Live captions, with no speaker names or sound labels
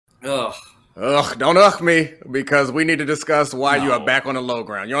Ugh, Ugh, don't me because we need to discuss why you are no, back on the low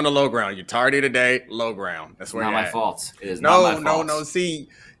ground. You're on the low ground. You're tardy today, low ground. That's it's where not you're my at. fault. It is not my No. fault. See,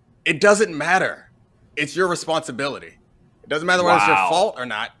 it doesn't matter. It's your responsibility. It doesn't matter whether it's your Wow. fault or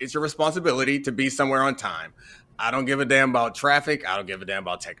not. It's your responsibility to be somewhere on time. I don't give a damn about traffic. I don't give a damn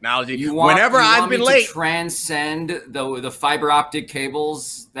about technology. Whenever You I've want me been to late, transcend the fiber optic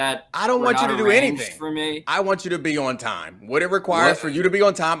cables that I don't were want you not to do arranged anything. for me? I want you to be on time. What it requires What? for you to be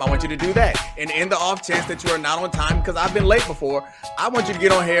on time, I want you to do that. And in the off chance that you are not on time, because I've been late before, I want you to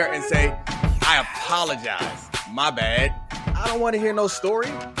get on here and say, I apologize. My bad. I don't want to hear no story.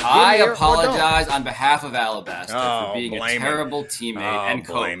 I apologize on behalf of Alabaster for being a blaming. terrible teammate and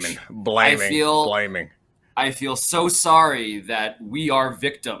coach. Blaming. I feel so sorry that we are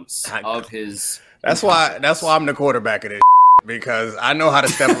victims of his. That's why I'm the quarterback of this because I know how to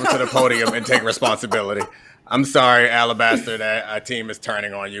step up to the podium and take responsibility. I'm sorry, Alabaster, that a team is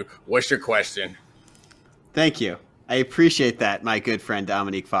turning on you. What's your question? Thank you. I appreciate that, my good friend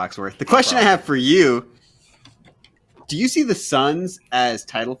Dominique Foxworth. The question I have for you, do you see the Suns as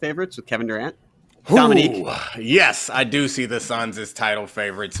title favorites with Kevin Durant? Dominique? Yes, I do see the Suns as title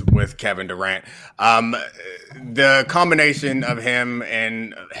favorites with Kevin Durant. The combination of him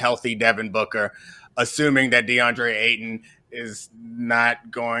and healthy Devin Booker, assuming that DeAndre Ayton is not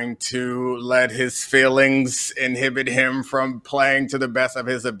going to let his feelings inhibit him from playing to the best of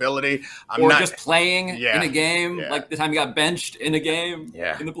his ability. Just playing in a game, like the time he got benched in a game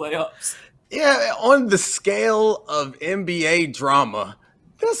in the playoffs. Yeah, on the scale of NBA drama,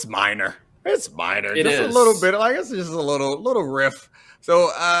 that's minor. It's minor. It just is. A little bit. I guess it's just a little riff.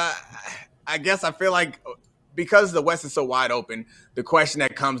 So I guess I feel like because the West is so wide open, the question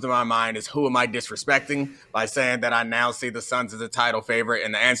that comes to my mind is who am I disrespecting by saying that I now see the Suns as a title favorite?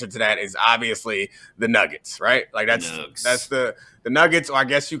 And the answer to that is obviously the Nuggets, right? Like that's the Nuggets, or I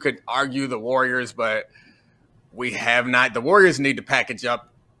guess you could argue the Warriors, but we have not. The Warriors need to package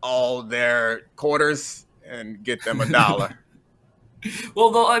up all their quarters and get them $1. Well,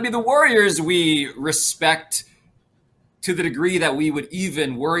 the Warriors we respect to the degree that we would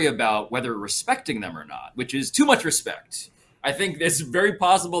even worry about whether respecting them or not, which is too much respect. I think it's very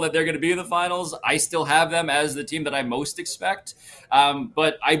possible that they're going to be in the finals. I still have them as the team that I most expect.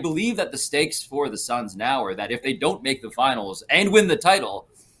 But I believe that the stakes for the Suns now are that if they don't make the finals and win the title,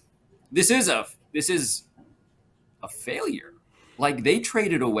 this is a failure. Like, they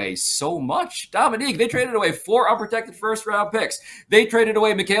traded away so much. Dominique, they traded away 4 unprotected first-round picks. They traded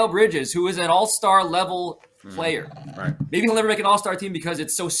away Mikal Bridges, who is an all-star level player. Right. Maybe he'll never make an all-star team because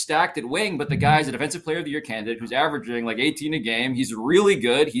it's so stacked at wing, but the guy's a defensive player of the year candidate who's averaging like 18 a game. He's really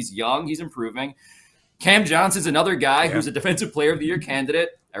good. He's young. He's improving. Cam Johnson's another guy who's a defensive player of the year candidate.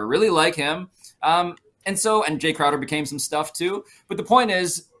 I really like him. And Jay Crowder became some stuff too. But the point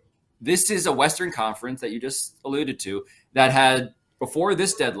is, this is a Western Conference that you just alluded to that had, before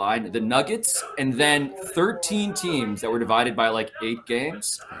this deadline, the Nuggets and then 13 teams that were divided by like 8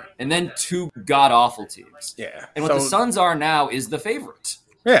 games and then 2 god-awful teams. Yeah. And what the Suns are now is the favorite.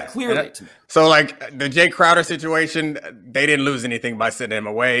 Yeah. Clearly to me. So, like, the Jay Crowder situation, they didn't lose anything by sending him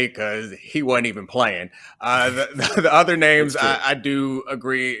away because he wasn't even playing. The other names, I do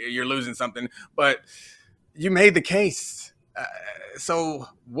agree you're losing something, but you made the case. So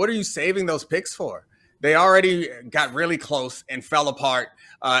what are you saving those picks for? They already got really close and fell apart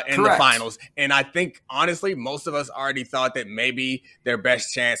in the finals. And I think, honestly, most of us already thought that maybe their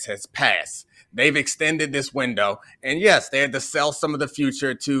best chance has passed. They've extended this window. And yes, they had to sell some of the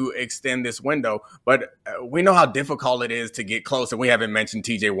future to extend this window. But we know how difficult it is to get close. And we haven't mentioned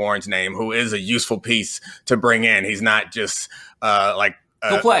TJ Warren's name, who is a useful piece to bring in. He's not just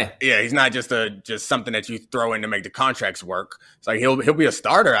he'll play. Yeah, he's not just something that you throw in to make the contracts work. It's like he'll be a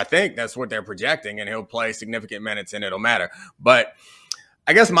starter, I think. That's what they're projecting, and he'll play significant minutes, and it'll matter. But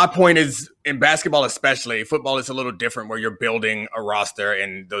I guess my point is, in basketball especially, football is a little different where you're building a roster,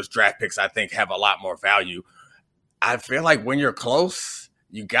 and those draft picks, I think, have a lot more value. I feel like when you're close,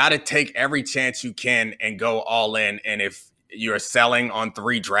 you got to take every chance you can and go all in. And if you're selling on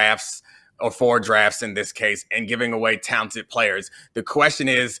 3 drafts, or 4 drafts in this case, and giving away talented players. The question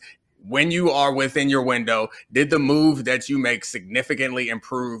is, when you are within your window, did the move that you make significantly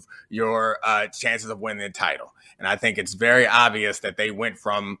improve your chances of winning the title? And I think it's very obvious that they went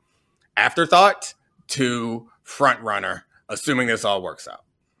from afterthought to front runner, assuming this all works out.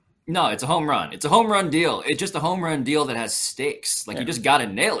 No, it's a home run. It's a home run deal. It's just a home run deal that has stakes. Like, you just got to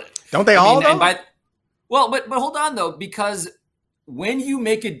nail it. Don't they all, though? But hold on, though, because when you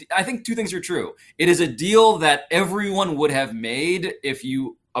make it, I think 2 things are true. It is a deal that everyone would have made if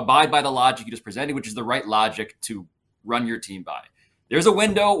you abide by the logic you just presented, which is the right logic to run your team by. There's a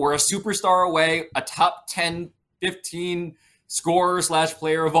window where a superstar away, a top 10, 15 scorer /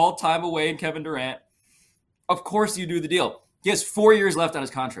 player of all time away in Kevin Durant. Of course you do the deal. He has 4 years left on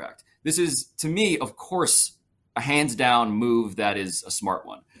his contract. This is, to me, of course, a hands down move that is a smart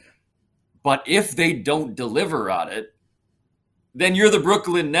one. But if they don't deliver on it, then you're the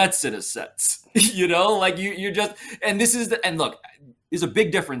Brooklyn Nets in a sense. Like you're just, and this is and look, there's a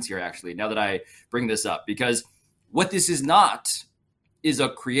big difference here actually, now that I bring this up, because what this is not is a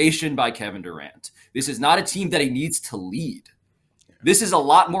creation by Kevin Durant. This is not a team that he needs to lead. This is a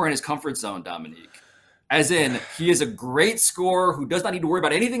lot more in his comfort zone, Dominique. As in, he is a great scorer who does not need to worry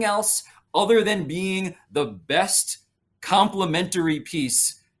about anything else other than being the best complementary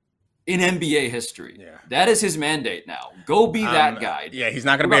piece in NBA history. Yeah. That is his mandate now. Go be that guy. Yeah, he's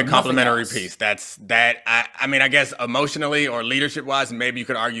not going to be a complimentary piece. I guess emotionally or leadership wise, maybe you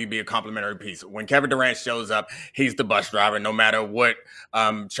could argue be a complimentary piece. When Kevin Durant shows up, he's the bus driver, no matter what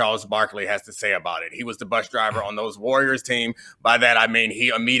Charles Barkley has to say about it. He was the bus driver on those Warriors team. By that, I mean he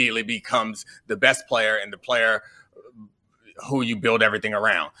immediately becomes the best player and the player who you build everything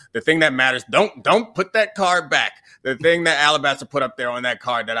around. The thing that matters, don't put that card back. The thing that Alabaster put up there on that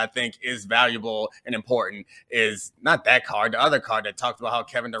card that I think is valuable and important is not that card, the other card that talks about how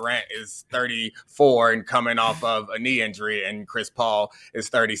Kevin Durant is 34 and coming off of a knee injury, and Chris Paul is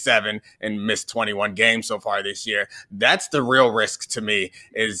 37 and missed 21 games so far this year. That's the real risk to me.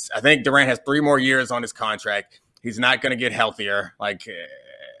 Is I think Durant has 3 more years on his contract. He's not going to get healthier.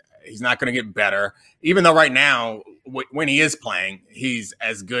 He's not going to get better, even though right now, when he is playing, he's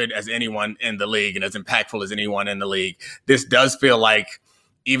as good as anyone in the league and as impactful as anyone in the league. This does feel like,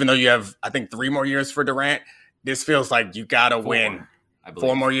 even though you have, I think, 3 more years for Durant, this feels like you got to win.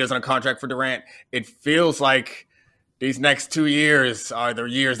 4 more years on a contract for Durant. It feels like these next 2 years are the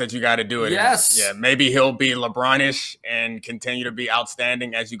years that you got to do it. Yes. Yeah, maybe he'll be LeBron-ish and continue to be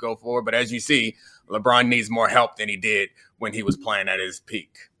outstanding as you go forward. But as you see, LeBron needs more help than he did when he was playing at his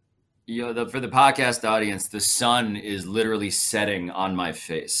peak. For the podcast audience, the sun is literally setting on my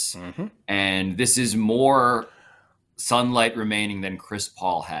face. Mm-hmm. And this is more sunlight remaining than Chris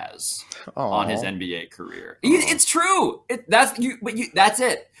Paul has on his NBA career. It's true. That's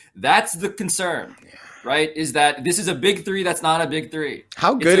it. That's the concern. Right? Is that this is a big 3 that's not a big 3.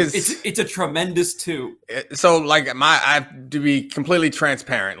 How good it's a tremendous 2. So I have to be completely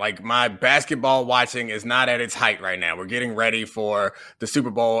transparent. My basketball watching is not at its height right now. We're getting ready for the Super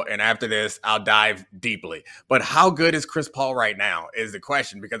Bowl, and after this, I'll dive deeply. But how good is Chris Paul right now is the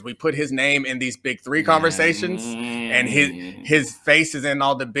question, because we put his name in these big 3 conversations, and his face is in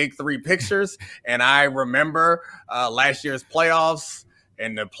all the big 3 pictures. And I remember last year's playoffs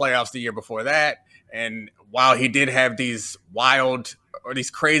and the playoffs the year before that. And while he did have these wild or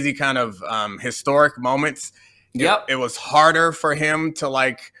these crazy kind of historic moments, it was harder for him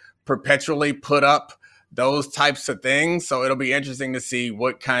to perpetually put up those types of things. So it'll be interesting to see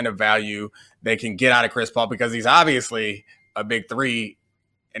what kind of value they can get out of Chris Paul, because he's obviously a big 3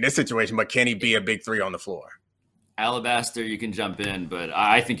 in this situation, but can he be a big 3 on the floor? Alabaster, you can jump in, but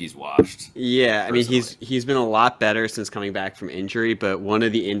I think he's washed. Yeah, I mean, he's been a lot better since coming back from injury, but one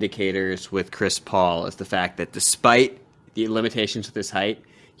of the indicators with Chris Paul is the fact that despite the limitations with his height,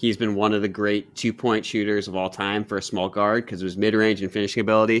 he's been one of the great 2-point shooters of all time for a small guard because of his mid-range and finishing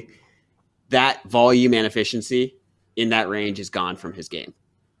ability. That volume and efficiency in that range is gone from his game,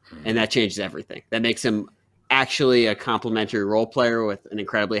 and that changes everything. That makes him actually a complementary role player with an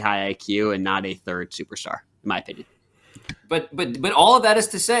incredibly high IQ and not a third superstar, in my opinion. But all of that is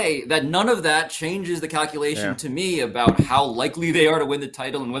to say that none of that changes the calculation to me about how likely they are to win the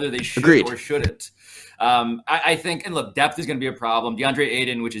title and whether they should or shouldn't. I think, and look, depth is going to be a problem. DeAndre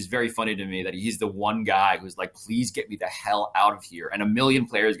Ayton, which is very funny to me that he's the one guy who's like, please get me the hell out of here. And 1 million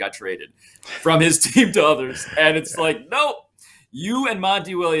players got traded from his team to others. And it's like, no, you and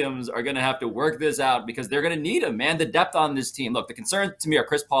Monty Williams are going to have to work this out because they're going to need him, man. The depth on this team. Look, the concerns to me are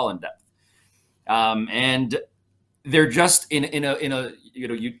Chris Paul and depth. And they're just in a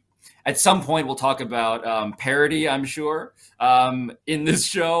at some point we'll talk about parity, I'm sure, in this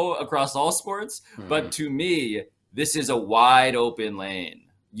show across all sports. Mm-hmm. But to me, this is a wide open lane,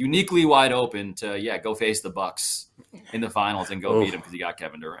 uniquely wide open to go face the Bucks in the finals and go beat them because you got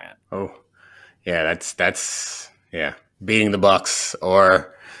Kevin Durant. Oh, yeah, that's beating the Bucks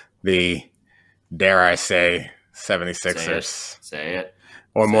or the, dare I say, 76ers. Say it.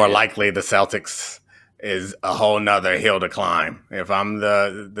 Or more likely the Celtics is a whole nother hill to climb. If I'm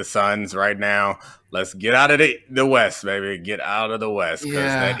the Suns right now, let's get out of the West, baby. Get out of the West, because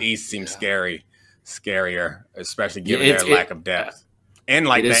that East seems scarier, especially given their lack of depth. And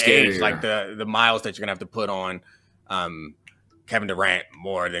the age, like the miles that you're going to have to put on Kevin Durant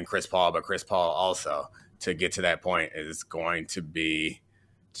more than Chris Paul, but Chris Paul also, to get to that point, is going to be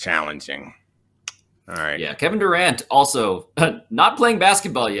challenging. All right. Yeah, Kevin Durant also not playing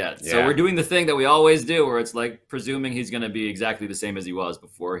basketball yet. So we're doing the thing that we always do where it's like presuming he's going to be exactly the same as he was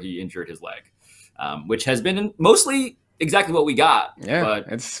before he injured his leg, which has been mostly exactly what we got. Yeah, but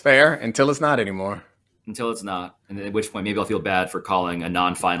it's fair until it's not anymore. Until it's not. And at which point maybe I'll feel bad for calling a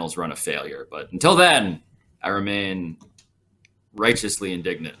non-finals run a failure. But until then, I remain righteously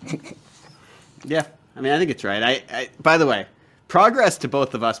indignant. Yeah, I mean, I think it's right. I by the way, progress to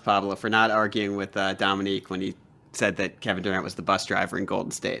both of us, Pablo, for not arguing with Dominique when he said that Kevin Durant was the bus driver in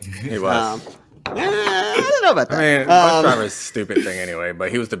Golden State. He was. I don't know about that. I mean, bus driver is a stupid thing anyway,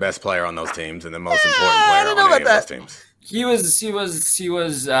 but he was the best player on those teams and the most important player on any of those teams. He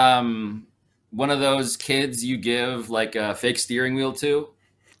was one of those kids you give like a fake steering wheel to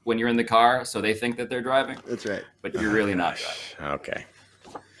when you're in the car, so they think that they're driving. That's right. But you're really not driving. Okay.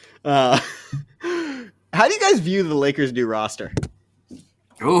 How do you guys view the Lakers' new roster?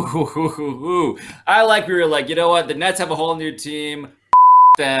 Ooh. We were like, you know what? The Nets have a whole new team.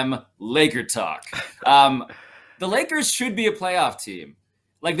 Them. Laker talk. The Lakers should be a playoff team.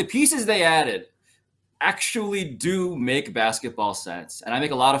 Like, the pieces they added actually do make basketball sense. And I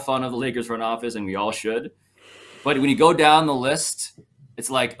make a lot of fun of the Lakers front office, and we all should. But when you go down the list, it's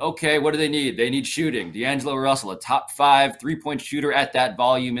like, okay, what do they need? They need shooting. D'Angelo Russell, a top 5 3-point shooter at that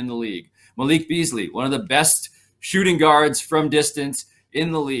volume in the league. Malik Beasley, one of the best shooting guards from distance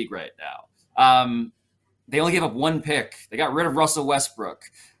in the league right now. They only gave up 1 pick. They got rid of Russell Westbrook.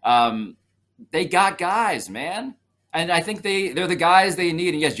 They got guys, man. And I think they're the guys they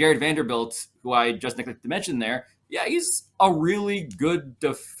need. And yes, Jared Vanderbilt, who I just neglected to mention there, yeah, he's a really good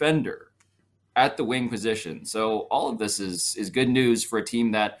defender at the wing position. So all of this is good news for a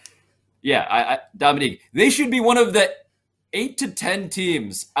team that, Dominique, they should be one of the 8 to 10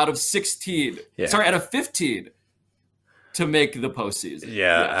 teams out of 16. Yeah. Sorry, out of 15 to make the postseason.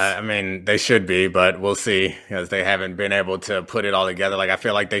 Yeah, yes. I mean, they should be, but we'll see, because they haven't been able to put it all together. Like, I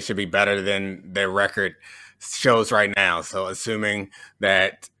feel like they should be better than their record shows right now. So assuming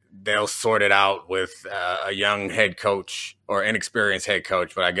that they'll sort it out with a young head coach or inexperienced head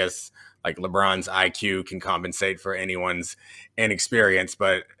coach, but I guess like LeBron's IQ can compensate for anyone's inexperience.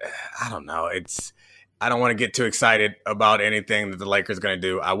 But I don't know. I don't want to get too excited about anything that the Lakers are going to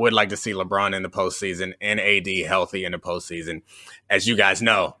do. I would like to see LeBron in the postseason and AD healthy in the postseason. As you guys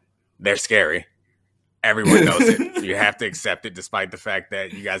know, they're scary. Everyone knows it. You have to accept it, despite the fact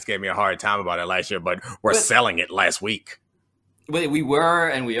that you guys gave me a hard time about it last year, but we're selling it last week. We were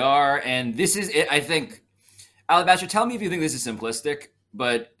and we are, and this is it. I think, Alabaster, tell me if you think this is simplistic,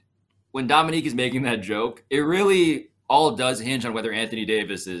 but when Dominique is making that joke, it really all does hinge on whether Anthony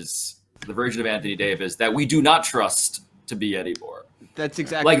Davis is the version of Anthony Davis that we do not trust to be anymore. That's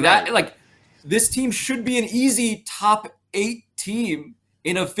exactly like right. That. Like, this team should be an easy top 8 team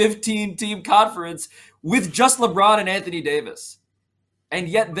in a 15-team conference with just LeBron and Anthony Davis, and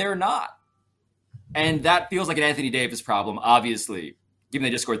yet they're not. And that feels like an Anthony Davis problem, obviously, given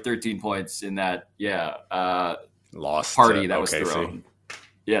they just scored 13 points in that lost party that OKC. was thrown.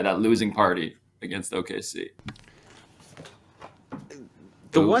 Yeah, that losing party against OKC.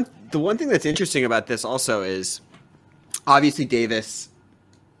 The one thing that's interesting about this also is obviously Davis,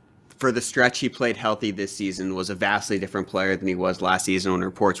 for the stretch he played healthy this season, was a vastly different player than he was last season when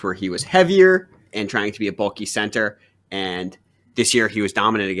reports were he was heavier and trying to be a bulky center. And this year he was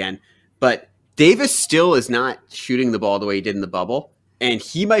dominant again. But Davis still is not shooting the ball the way he did in the bubble. And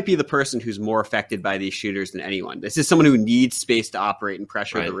he might be the person who's more affected by these shooters than anyone. This is someone who needs space to operate and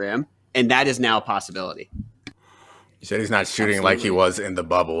pressure the rim. And that is now a possibility. You said he's not shooting like he was in the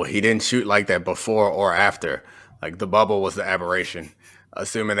bubble. He didn't shoot like that before or after. Like, the bubble was the aberration.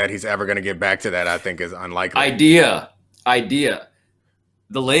 Assuming that he's ever going to get back to that, I think is unlikely. Idea.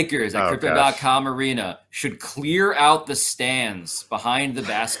 The Lakers at Crypto.com Arena should clear out the stands behind the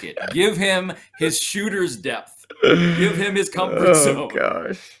basket. Give him his shooter's depth. Give him his comfort zone. Oh,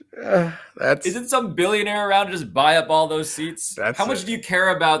 gosh. Isn't some billionaire around to just buy up all those seats? How much do you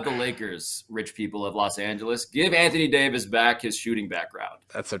care about the Lakers, rich people of Los Angeles? Give Anthony Davis back his shooting background.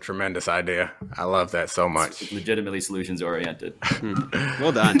 That's a tremendous idea. I love that so much. It's legitimately solutions-oriented.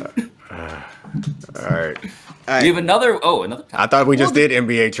 Well done. All right. We have another topic. I thought we just did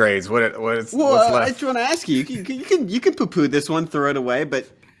NBA trades. What's left? I just want to ask you. You can poo-poo this one, throw it away, but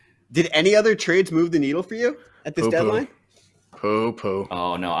did any other trades move the needle for you at this deadline? Poo-poo.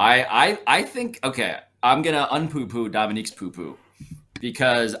 Oh, no. I think, okay, I'm going to unpoo-poo Dominique's poo-poo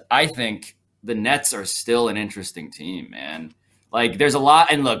because I think the Nets are still an interesting team, man. Like there's a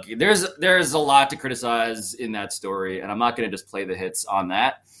lot, and look, there's a lot to criticize in that story, and I'm not going to just play the hits on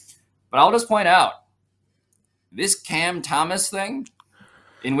that. But I'll just point out this Cam Thomas thing,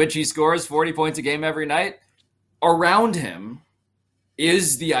 in which he scores 40 points a game every night, around him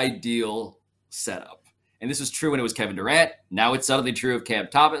is the ideal setup. And this was true when it was Kevin Durant. Now it's subtly true of Cam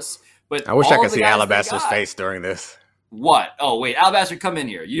Thomas. But I wish I could see Alabaster's face during this. What? Oh, wait, Alabaster, come in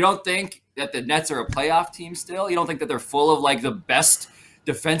here. You don't think that the Nets are a playoff team still? You don't think that they're full of like the best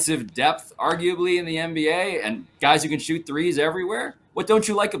defensive depth, arguably, in the NBA and guys who can shoot threes everywhere? What don't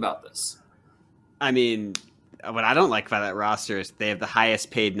you like about this? I mean, what I don't like about that roster is they have the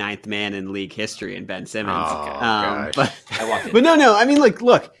highest paid ninth man in league history in Ben Simmons. Oh, but no. I mean,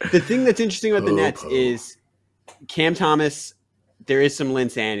 look. The thing that's interesting about the Nets is Cam Thomas. There is some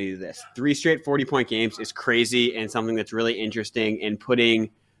insanity to this. 3 straight 40-point games is crazy and something that's really interesting. And putting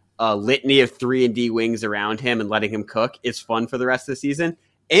a litany of 3-and-D wings around him and letting him cook is fun for the rest of the season.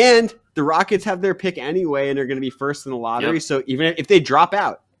 And the Rockets have their pick anyway, and they're going to be first in the lottery. Yep. So even if they drop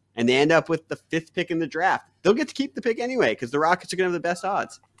out and they end up with the 5th pick in the draft, they'll get to keep the pick anyway because the Rockets are going to have the best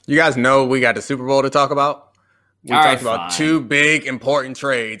odds. You guys know we got the Super Bowl to talk about. We talked about 2 big important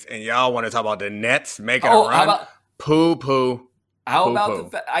trades, and y'all want to talk about the Nets making a run? Poo-poo. How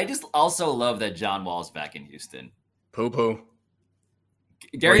about I just also love that John Wall's back in Houston. Poo-poo.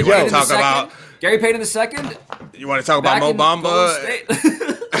 Gary Payton in the second. Gary Payton in the second. You want to talk about Mo Bamba?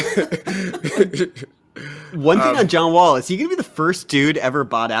 One thing on John Wall, is he going to be the first dude ever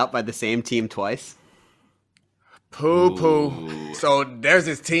bought out by the same team twice? Poo-poo. So there's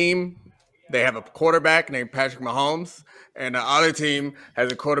this team. They have a quarterback named Patrick Mahomes, and the other team has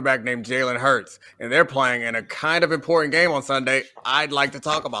a quarterback named Jalen Hurts, and they're playing in a kind of important game on Sunday. I'd like to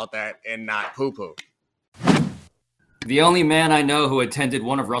talk about that and not poo-poo. The only man I know who attended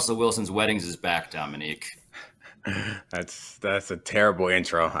one of Russell Wilson's weddings is back, Dominique. That's a terrible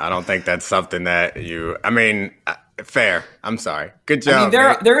intro. I don't think that's something that fair. I'm sorry. Good job. I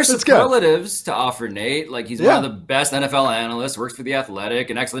mean, there are superlatives to offer Nate. Like he's one of the best NFL analysts, works for The Athletic,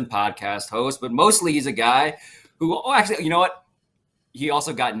 an excellent podcast host, but mostly he's a guy who, actually, you know what? He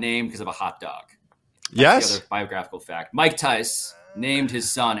also got named because of a hot dog. That's the other biographical fact. Mike Tice named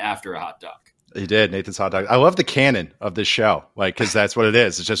his son after a hot dog. He did, Nathan's hot dog. I love the canon of this show, because that's what it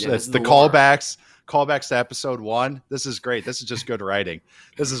is. It's just it's the callbacks to episode 1. This is great. This is just good writing.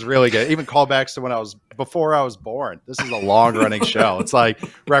 This is really good. Even callbacks to before I was born. This is a long running show. It's like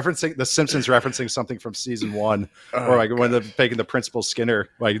referencing The Simpsons, referencing something from season 1, or like when they're faking the Principal Skinner,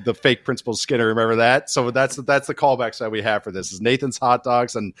 like the fake Principal Skinner. Remember that? So that's the callbacks that we have for this. Is Nathan's hot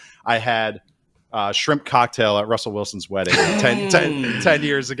dogs, and I had shrimp cocktail at Russell Wilson's wedding 10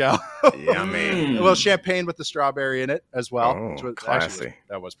 years ago. Yummy. A little champagne with the strawberry in it as well. Oh, classy.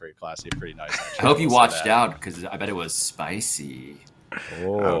 That was pretty classy, pretty nice. Actually. I hope you watched out, because I bet it was spicy.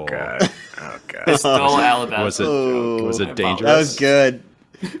 Oh God. Still Alabama. Was it dangerous? That was good.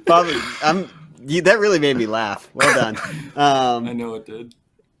 Bobby, that really made me laugh. Well done. I know it did.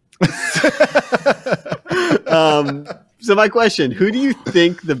 So my question, who do you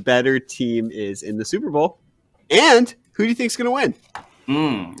think the better team is in the Super Bowl? And who do you think is going to win?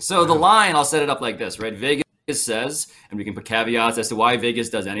 So the line, I'll set it up like this, right? Vegas says, and we can put caveats as to why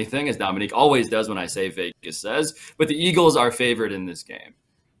Vegas does anything, as Dominique always does when I say Vegas says, but the Eagles are favored in this game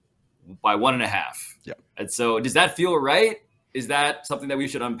by 1.5. Yeah. And so does that feel right? Is that something that we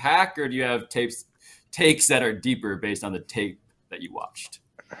should unpack, or do you have takes that are deeper based on the tape that you watched?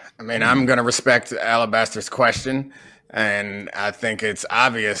 I mean, I'm going to respect Alabaster's question. And I think it's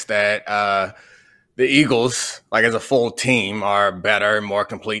obvious that the Eagles, like as a full team, are a better, more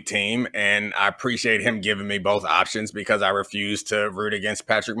complete team. And I appreciate him giving me both options, because I refuse to root against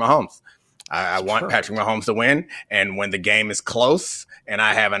Patrick Mahomes. I want Patrick Mahomes to win. And when the game is close and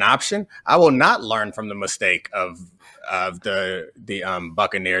I have an option, I will not learn from the mistake of the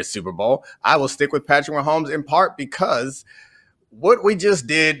Buccaneers Super Bowl. I will stick with Patrick Mahomes, in part because what we just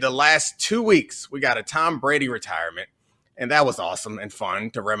did the last 2 weeks, we got a Tom Brady retirement. And that was awesome and fun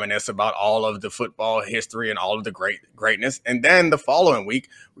to reminisce about all of the football history and all of the greatness. And then the following week,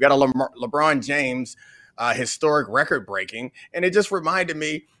 we got a LeBron James historic record breaking. And it just reminded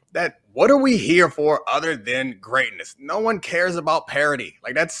me that what are we here for other than greatness? No one cares about parody.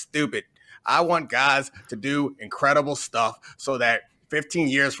 Like, that's stupid. I want guys to do incredible stuff so that 15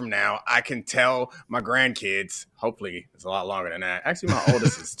 years from now, I can tell my grandkids, hopefully it's a lot longer than that. Actually, my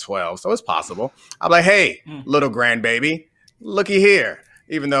oldest is 12, so it's possible. I'm like, hey, little grandbaby, looky here.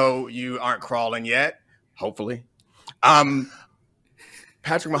 Even though you aren't crawling yet, hopefully. Patrick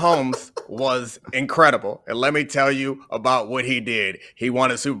Mahomes was incredible. And let me tell you about what he did. He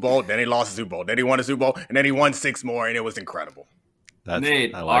won a Super Bowl, then he lost a Super Bowl, then he won a Super Bowl, and then he won 6 more, and it was incredible.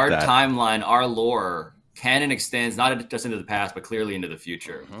 Nate, our timeline, our lore, canon extends not just into the past, but clearly into the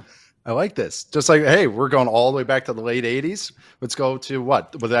future. I like this. Just like, hey, we're going all the way back to the late 80s. Let's go to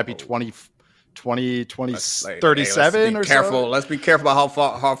what? Would that be 37 or so? Let's be careful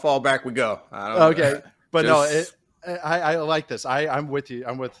about how far back we go. Okay. But I like this. I'm with you.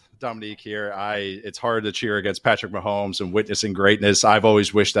 I'm with Dominique here. It's hard to cheer against Patrick Mahomes and witnessing greatness. I've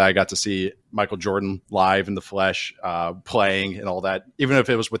always wished that I got to see Michael Jordan live in the flesh, playing and all that. Even if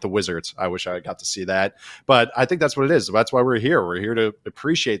it was with the Wizards, I wish I got to see that. But I think that's what it is. That's why we're here. We're here to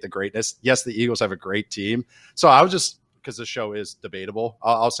appreciate the greatness. Yes, the Eagles have a great team. So I was just, because the show is debatable,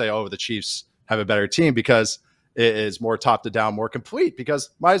 I'll say, the Chiefs have a better team because it is more top to down, more complete, because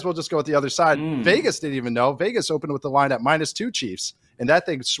might as well just go with the other side. Vegas didn't even know. Vegas opened with the line at -2 Chiefs, and that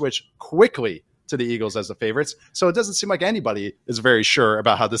thing switched quickly to the Eagles as the favorites. So it doesn't seem like anybody is very sure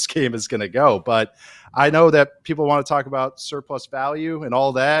about how this game is going to go. But I know that people want to talk about surplus value and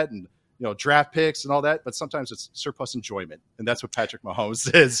all that, and draft picks and all that, but sometimes it's surplus enjoyment, and that's what Patrick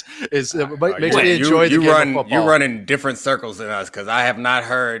Mahomes is. Makes me enjoy the game of football. You run in different circles than us, because I have not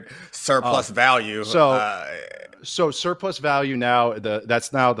heard surplus value. So surplus value now,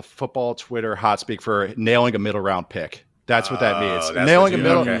 that's now the football Twitter hot speak for nailing a middle round pick. That's what that means. Nailing a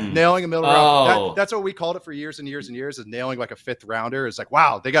middle round. That's what we called it for years and years and years, is nailing like a fifth rounder. It's like,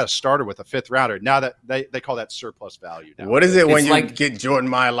 wow, they got a starter with a fifth rounder. Now that they call that surplus value. Now. What is it when you get Jordan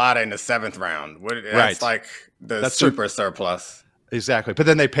Mailata in the 7th round? That's like that's super surplus. Exactly. But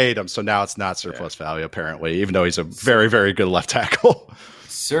then they paid him, so now it's not surplus value, apparently, even though he's a very, very good left tackle.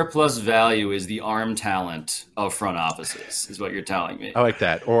 Surplus value is the arm talent of front offices, is what you're telling me. I like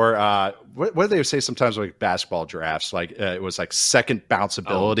that. Or what do they say sometimes, like basketball drafts? Like it was like second bounce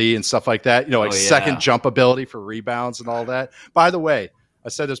ability and stuff like that. Second jump ability for rebounds and all that. By the way, I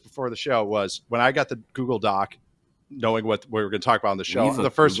said this before the show, was when I got the Google Doc, knowing what we were going to talk about on the show,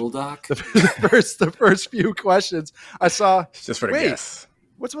 the first few questions I saw, just for the guess.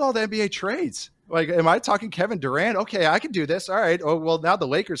 What's with all the NBA trades? Like, am I talking Kevin Durant? Okay, I can do this. All right. Oh, well, now the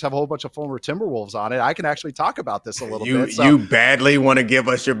Lakers have a whole bunch of former Timberwolves on it. I can actually talk about this a little bit. So. You badly want to give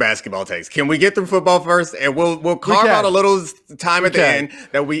us your basketball takes. Can we get through football first? And we'll carve out a little time at the end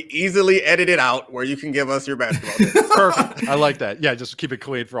that we easily edit it out where you can give us your basketball takes. Perfect. I like that. Yeah, just keep it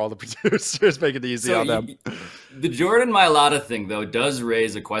clean for all the producers. Make it easy on them. The Jordan Mailata thing, though, does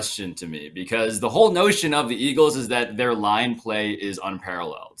raise a question to me, because the whole notion of the Eagles is that their line play is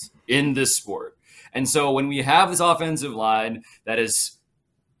unparalleled in this sport. And so when we have this offensive line that is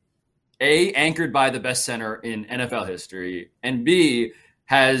A, anchored by the best center in NFL history, and B,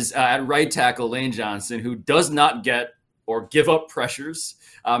 has at right tackle Lane Johnson, who does not get or give up pressures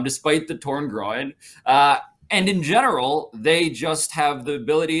despite the torn groin. And in general, they just have the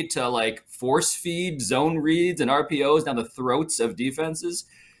ability to force feed zone reads and RPOs down the throats of defenses.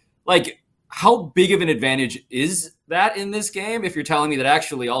 How big of an advantage is that in this game, if you're telling me that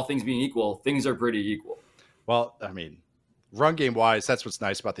actually, all things being equal, things are pretty equal? Well, I mean, run game wise, that's what's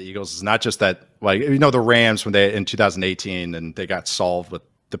nice about the Eagles, is not just that, the Rams when they in 2018 and they got solved with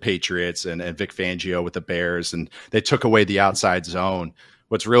the Patriots and Vic Fangio with the Bears, and they took away the outside zone.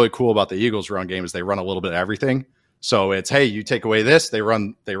 What's really cool about the Eagles run game is they run a little bit of everything. So it's, hey, you take away this, they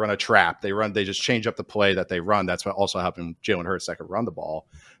run a trap, they just change up the play that they run. That's what also happened Jalen Hurts that could run the ball.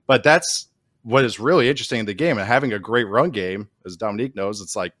 But that's what is really interesting in the game, and having a great run game, as Dominique knows,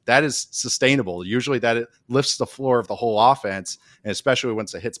 it's like that is sustainable. Usually that it lifts the floor of the whole offense, and especially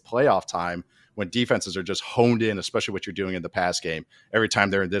once it hits playoff time, when defenses are just honed in, especially what you're doing in the pass game. Every time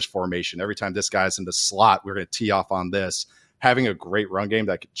they're in this formation, every time this guy's in the slot, we're going to tee off on this. Having a great run game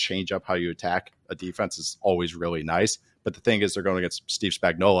that could change up how you attack a defense is always really nice. But the thing is, they're going against Steve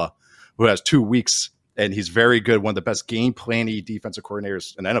Spagnuolo, who has 2 weeks, and he's very good, one of the best game planning defensive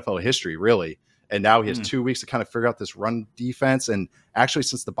coordinators in NFL history, really. And now he has 2 weeks to kind of figure out this run defense. And actually,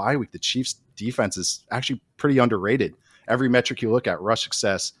 since the bye week, the Chiefs' defense is actually pretty underrated. Every metric you look at, rush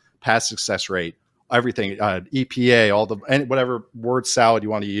success, pass success rate, everything, EPA, and whatever word salad you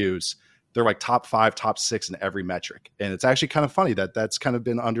want to use, they're like top 5, top 6 in every metric. And it's actually kind of funny that that's kind of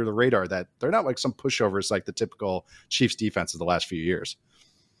been under the radar, that they're not like some pushovers like the typical Chiefs defense of the last few years.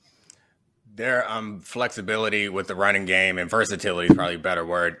 Their flexibility with the running game, and versatility is probably a better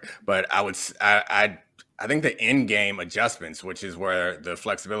word, but I think the in-game adjustments, which is where the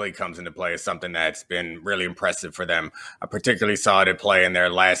flexibility comes into play, is something that's been really impressive for them. I particularly saw it at play in their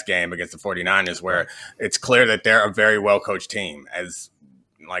last game against the 49ers, where it's clear that they're a very well-coached team. As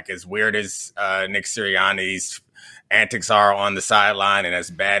weird as Nick Sirianni's antics are on the sideline and as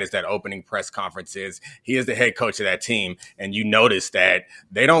bad as that opening press conference is, he is the head coach of that team. And you notice that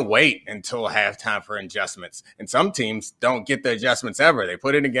they don't wait until halftime for adjustments. And some teams don't get the adjustments ever. They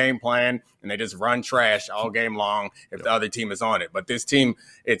put in a game plan and they just run trash all game long if the other team is on it. But this team,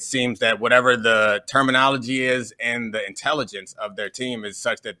 it seems that whatever the terminology is and the intelligence of their team is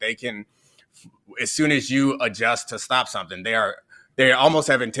such that they can, as soon as you adjust to stop something, they almost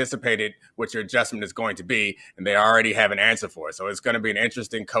have anticipated what your adjustment is going to be, and they already have an answer for it. So it's going to be an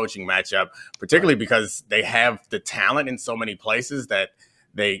interesting coaching matchup, particularly because they have the talent in so many places that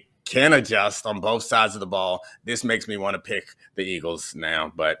they can adjust on both sides of the ball. This makes me want to pick the Eagles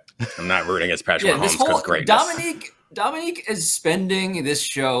now, but I'm not rooting against Patrick Mahomes because greatness. Dominique is spending this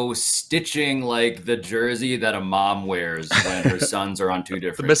show stitching like the jersey that a mom wears when her sons are on two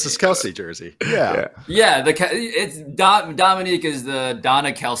different the Mrs. Kelsey jersey. Yeah. Dominique is the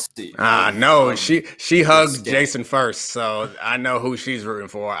Donna Kelsey. No, she hugged Jason first, so I know who she's rooting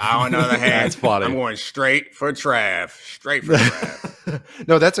for. On the other hand, I'm going straight for Trav.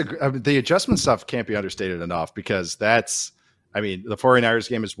 No, the adjustment stuff can't be understated enough because the 49ers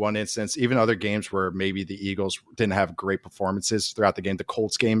game is one instance. Even other games where maybe the Eagles didn't have great performances throughout the game. The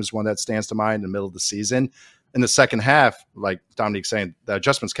Colts game is one that stands to mind in the middle of the season. In the second half, like Dominique's saying, the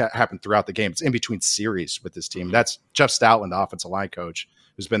adjustments happen throughout the game. It's in between series with this team. That's Jeff Stoutland, the offensive line coach,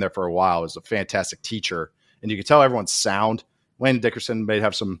 who's been there for a while, is a fantastic teacher. And you can tell everyone's sound. Landon Dickerson may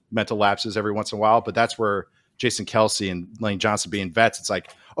have some mental lapses every once in a while, but that's where Jason Kelsey and Lane Johnson being vets, it's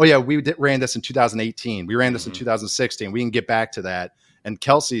like, oh yeah, we ran this in 2018. We ran this in 2016. We can get back to that. And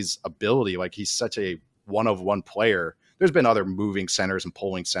Kelsey's ability, like he's such a one-of-one player. There's been other moving centers and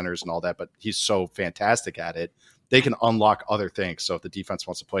pulling centers and all that, but he's so fantastic at it. They can unlock other things. So if the defense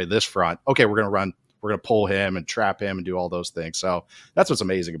wants to play this front, okay, we're going to pull him and trap him and do all those things. So that's what's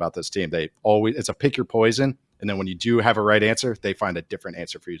amazing about this team. It's a pick your poison. And then when you do have a right answer, they find a different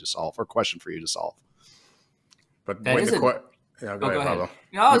answer for you to solve or question for you to solve. But go ahead, Pablo.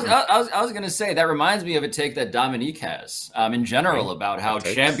 I was going to say that reminds me of a take that Dominique has in general about how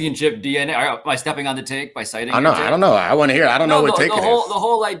championship DNA. Am I stepping on the take by citing? I don't know. I want to hear. I don't know what take it is. The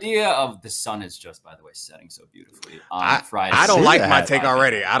whole idea of the sun is just, by the way, setting so beautifully on Friday. I don't like my take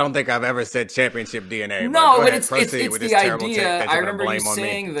already. I don't think I've ever said championship DNA. No, but it's the idea. I remember you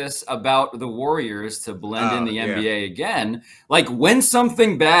saying this about the Warriors to blend in the NBA again. Like when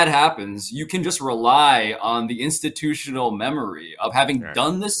something bad happens, you can just rely on the institutional memory of having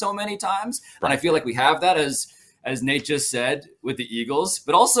done this so many times. And I feel like we have that, as Nate just said, with the Eagles,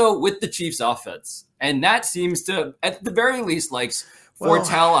 but also with the Chiefs offense. And that seems to, at the very least,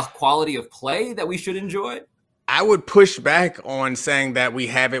 foretell a quality of play that we should enjoy. I would push back on saying that we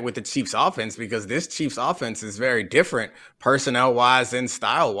have it with the Chiefs offense because this Chiefs offense is very different personnel-wise and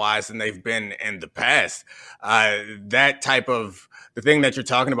style-wise than they've been in the past. That type of the thing that you're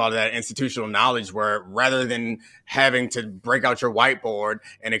talking about, that institutional knowledge where rather than having to break out your whiteboard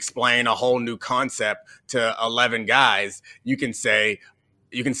and explain a whole new concept to 11 guys, you can say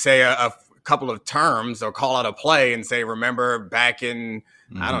a couple of terms or call out a play and say, remember back in,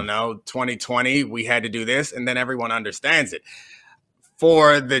 I don't know, 2020, we had to do this, and then everyone understands it.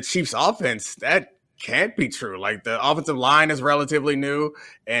 For the Chiefs offense, that can't be true. Like the offensive line is relatively new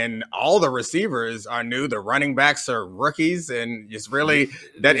and all the receivers are new. The running backs are rookies, and it's really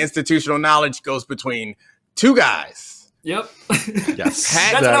that institutional knowledge goes between two guys. Yep. Yes.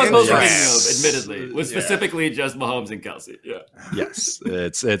 That's what I was most thinking of, admittedly. Was specifically just Mahomes and Kelsey. Yeah. Yes.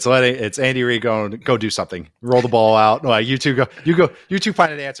 It's Andy Reid going, go do something. Roll the ball out. No, you two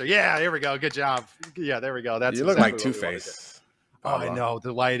find an answer. Yeah, here we go. Good job. Yeah, there we go. That's you look like Two-Face. Oh, I know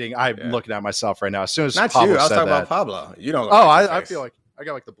the lighting. I'm looking at myself right now. As soon as not Pablo you, I was talking that, about Pablo. You don't. I feel like I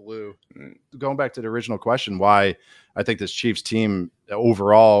got like the blue. Going back to the original question, why I think this Chiefs team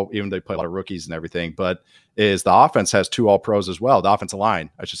overall, even though they play a lot of rookies and everything, but is the offense has two All-Pros as well. The offensive line,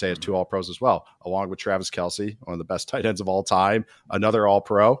 I should say, has two All-Pros as well, along with Travis Kelce, one of the best tight ends of all time, another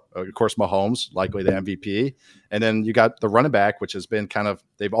All-Pro, of course, Mahomes, likely the MVP. And then you got the running back, which has been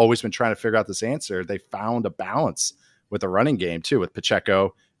they've always been trying to figure out this answer. They found a balance with the running game too, with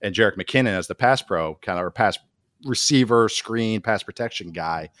Pacheco and Jerick McKinnon as the pass pro, or pass receiver, screen, pass protection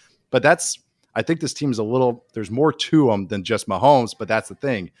guy. But I think this team is there's more to them than just Mahomes, but that's the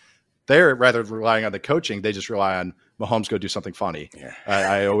thing. They're rather relying on the coaching. They just rely on Mahomes go do something funny. Yeah.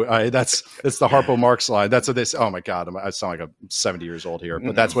 It's the Harpo Marx line. That's what this. Oh my God, I sound like I'm 70 years old here,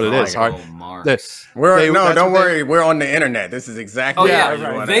 but that's what it is. Don't worry. We're on the internet. This is exactly. Oh yeah,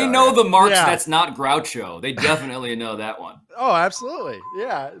 right. They know the Marx. Yeah. That's not Groucho. They definitely know that one. Oh, absolutely.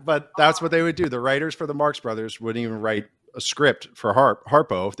 Yeah, but that's what they would do. The writers for the Marx Brothers wouldn't even write a script for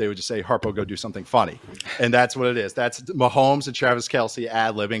Harpo, they would just say, Harpo, go do something funny. And that's what it is. That's Mahomes and Travis Kelce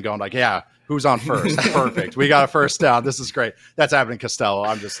ad-libbing, going like, yeah, who's on first? Perfect. We got a first down. This is great. That's Abbott and Costello.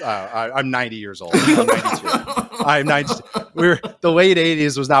 I'm just, I'm 90 years old. I'm 92. I'm 92. The late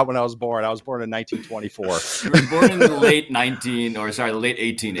 80s was not when I was born. I was born in 1924. You were born in the late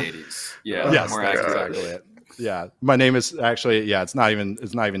 1880s. Yeah, yes, more that's accurately. exactly it. Yeah, my name is actually, it's not even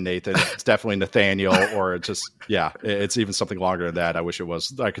Nathan. It's definitely Nathaniel, or just, it's even something longer than that. I wish it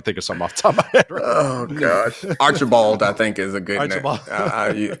was. I could think of something off the top of my head. Right Oh gosh, Archibald, I think, is a good Archibald.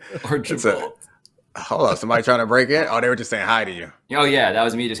 name. Archibald. Hold on, somebody trying to break in? Oh, they were just saying hi to you. Oh yeah, that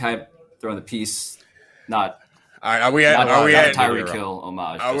was me just kind of throwing the piece. Not. All right, are we at Tyreek Hill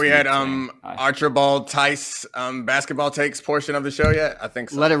homage? Are we at Archibald Tice basketball takes portion of the show yet? I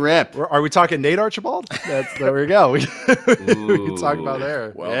think so. Let it rip. Are we talking Nate Archibald? There we go. We can talk about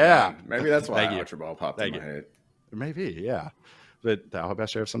there. Well, yeah, maybe that's why Thank you. Archibald popped in my head. Maybe, yeah. But I hope I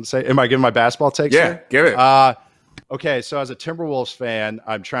should have something to say. Am I giving my basketball takes? Yeah, here? give it. Okay, so as a Timberwolves fan,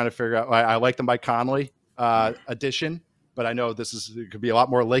 I'm trying to figure out. I like the Mike Conley addition, but I know it could be a lot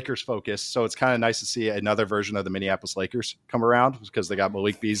more Lakers focused. So it's kind of nice to see another version of the Minneapolis Lakers come around, because they got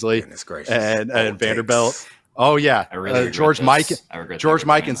Malik Beasley and Vanderbilt. Takes. Oh yeah, I really George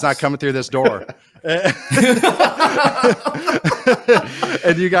Mikan's not coming through this door.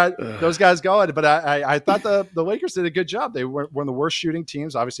 And you got those guys going, but I thought the Lakers did a good job. They were one of the worst shooting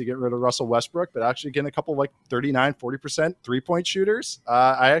teams, obviously getting rid of Russell Westbrook, but actually getting a couple like 39-40% 3-point shooters.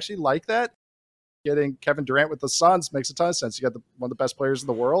 I actually like that. Getting Kevin Durant with the Suns makes a ton of sense. You got one of the best players in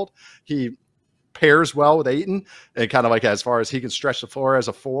the world. He pairs well with Ayton, and kind of like as far as he can stretch the floor as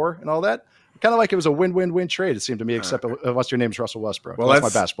a 4 and all that. Kind of like it was a win-win-win trade, it seemed to me, except unless your name's Russell Westbrook. Well, that's my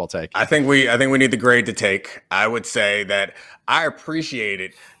basketball take. I think we need the grade to take. I would say that I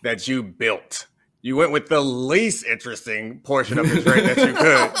appreciated that you built. You went with the least interesting portion of the trade that you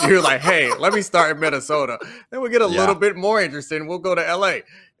could. You were like, hey, let me start in Minnesota. Then we'll get a little bit more interesting. We'll go to LA.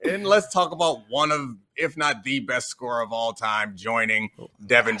 And let's talk about one of, if not the best scorer of all time, joining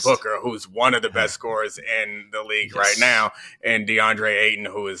Devin Booker, who's one of the best scorers in the league right now, and DeAndre Ayton,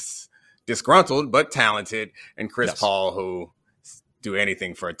 who is disgruntled but talented, and Chris Paul, who do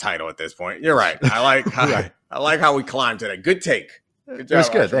anything for a title at this point. You're right. I like how we climbed to that. Good take. Good job. It was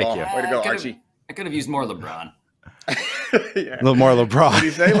good. Thank you. Way to go, Archie. I could have used more LeBron. A little more LeBron. Did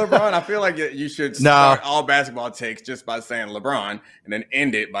you say LeBron? I feel like you should start all basketball takes just by saying LeBron, and then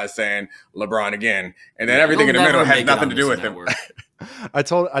end it by saying LeBron again, and then everything in the middle has nothing to do with him. I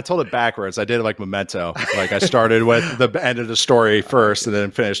told it backwards. I did it like Memento. Like I started with the end of the story first, and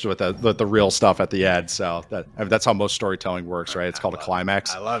then finished with the real stuff at the end. So that's how most storytelling works, right? It's called a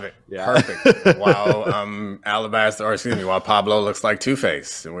climax. I love it. Yeah. Perfect. While while Pablo looks like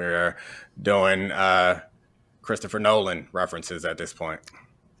Two-Face, and we're doing Christopher Nolan references at this point.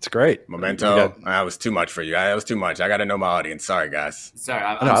 It's great. Memento. That was too much for you. That was too much. I got to know my audience. Sorry, guys. Sorry,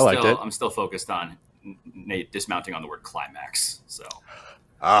 I'm still focused on Nate dismounting on the word climax. So.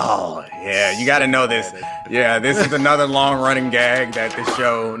 Oh yeah, you got to know this. Yeah, this is another long-running gag that the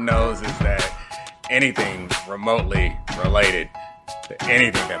show knows, is that anything remotely related to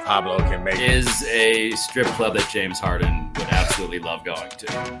anything that Pablo can make is a strip club that James Harden would absolutely love going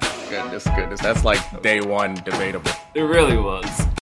to. Goodness. That's like day one debatable. It really was.